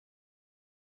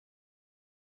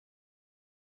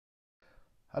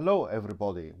Hello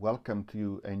everybody, welcome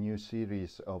to a new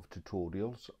series of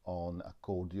tutorials on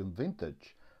accordion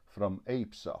vintage from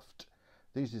apeSoft.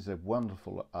 This is a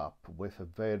wonderful app with a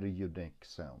very unique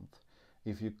sound.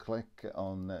 If you click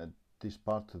on this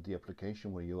part of the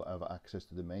application where you have access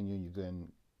to the menu, you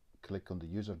can click on the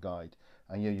user guide,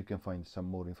 and here you can find some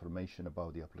more information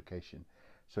about the application.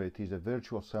 So it is a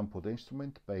virtual sampled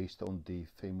instrument based on the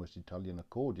famous Italian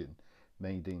accordion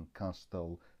made in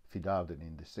Castelfidardo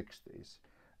in the 60s.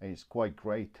 It's quite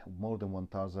great, more than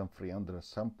 1,300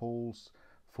 samples,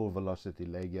 full velocity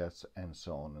layers, and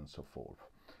so on and so forth.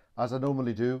 As I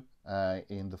normally do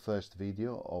in the first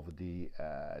video of the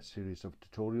series of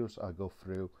tutorials, I go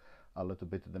through a little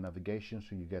bit of the navigation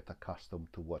so you get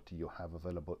accustomed to what you have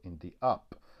available in the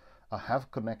app. I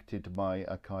have connected my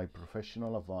Akai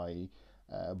Professional via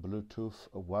Bluetooth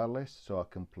wireless, so I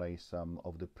can play some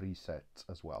of the presets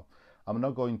as well. I'm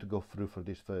not going to go through for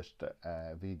this first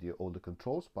video all the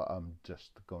controls, but I'm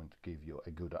just going to give you a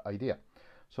good idea.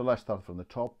 So let's start from the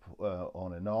top,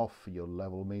 on and off, your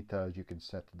level meter. You can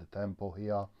set the tempo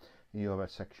here. You have a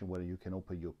section where you can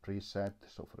open your preset.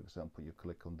 So for example, you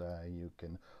click on there, you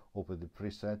can open the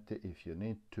preset. If you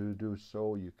need to do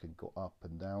so, you can go up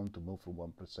and down to move from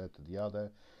one preset to the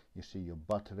other. You see your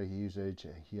battery usage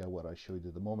here, where I showed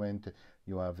you at the moment.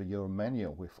 You have your menu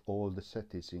with all the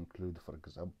settings, include, for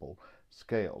example,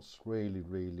 scales.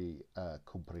 Really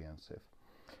comprehensive.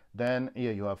 Then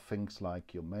here you have things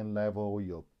like your main level,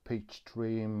 your pitch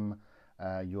trim.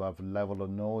 You have level of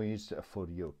noise for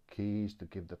your keys to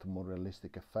give that a more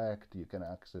realistic effect. You can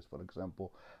access, for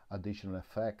example, additional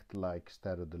effect like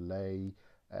stereo delay,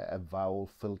 a vowel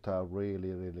filter,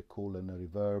 really cool, and a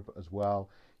reverb as well.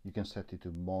 You can set it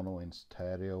to mono and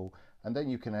stereo, and then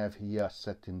you can have here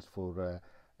settings for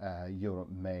your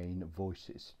main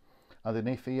voices.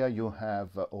 Underneath here you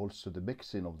have also the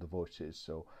mixing of the voices,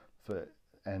 so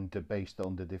based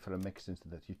on the different mixings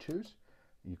that you choose,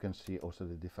 you can see also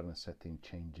the different setting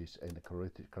changes, and the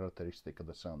characteristic of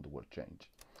the sound will change.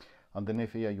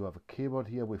 Underneath here you have a keyboard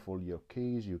here with all your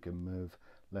keys. You can move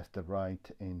left and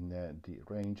right in the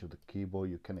range of the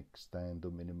keyboard. You can extend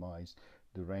or minimize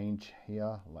the range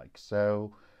here like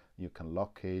so. You can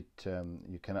lock it.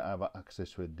 You can have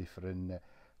access to a different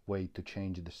way to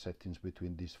change the settings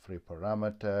between these three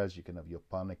parameters. You can have your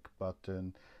panic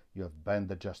button. You have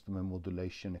band adjustment,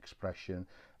 modulation, expression,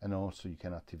 and also you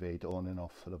can activate on and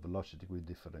off the velocity with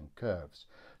different curves.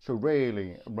 So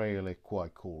really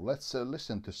quite cool. Let's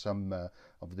listen to some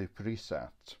of the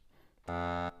presets.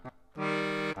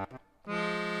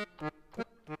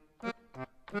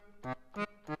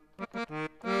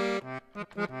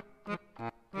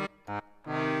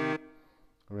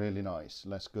 Really nice.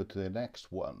 Let's go to the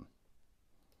next one.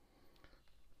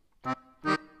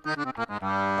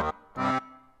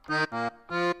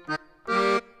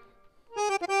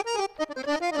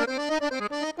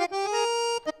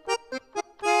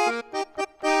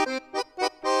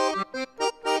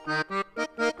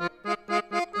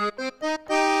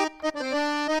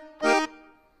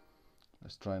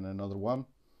 Let's try another one.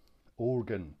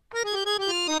 Organ.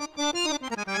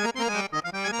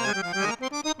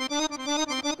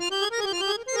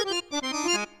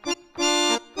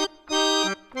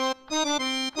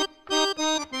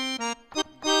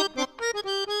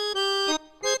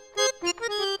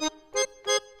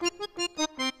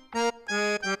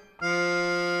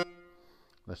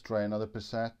 Let's try another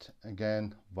preset.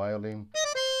 Again, violin.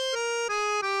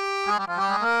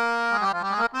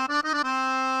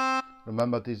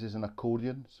 Remember, this is an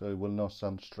accordion, so it will not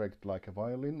sound strict like a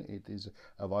violin. It is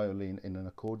a violin in an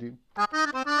accordion.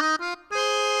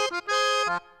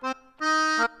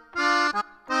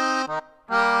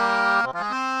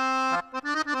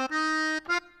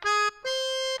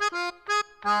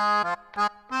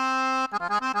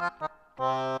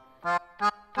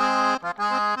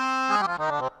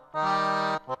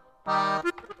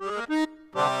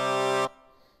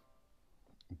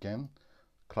 Again,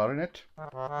 clarinet.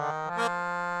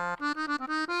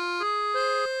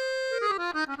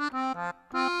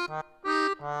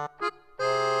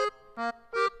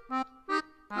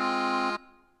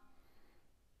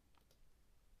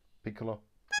 Piccolo.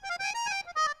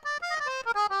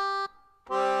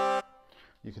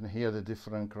 You can hear the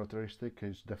different characteristic.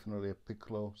 It's definitely a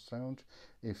piccolo sound,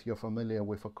 if you're familiar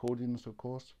with accordions, of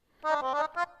course.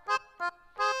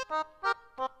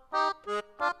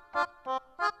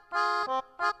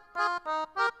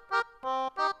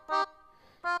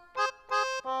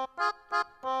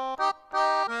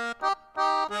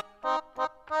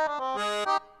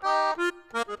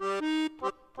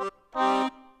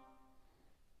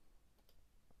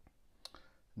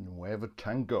 Nuevo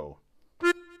Tango.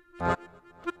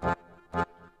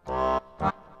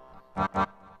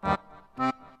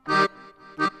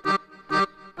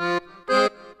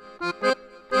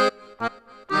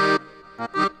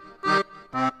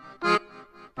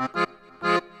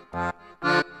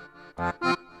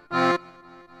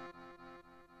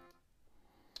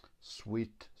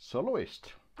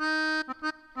 soloist.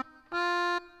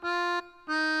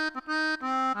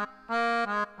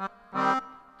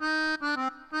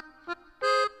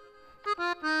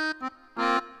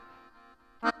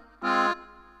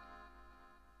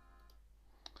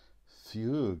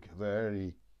 Fugue,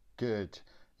 very good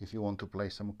if you want to play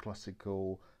some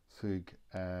classical fugue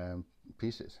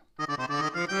pieces.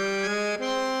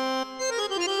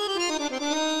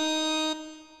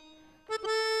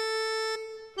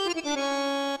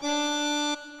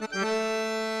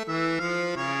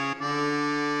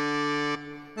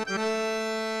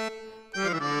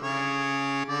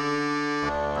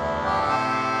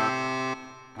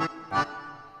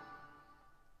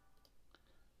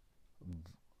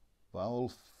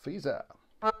 Valfisa.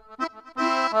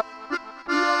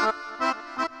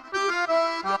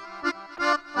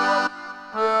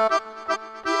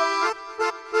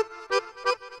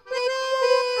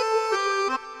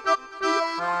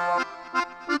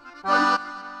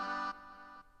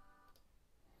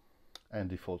 And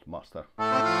default master.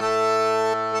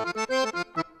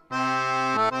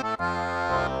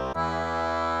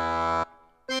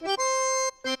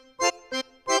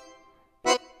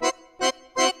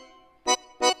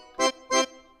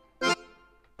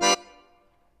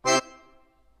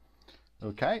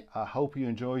 Okay, I hope you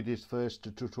enjoyed this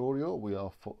first tutorial.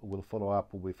 We'll follow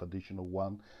up with additional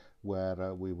one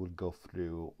where we will go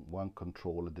through one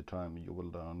control at a time. You will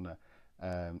learn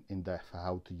in depth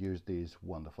how to use this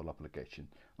wonderful application.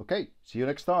 Okay, see you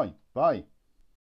next time. Bye.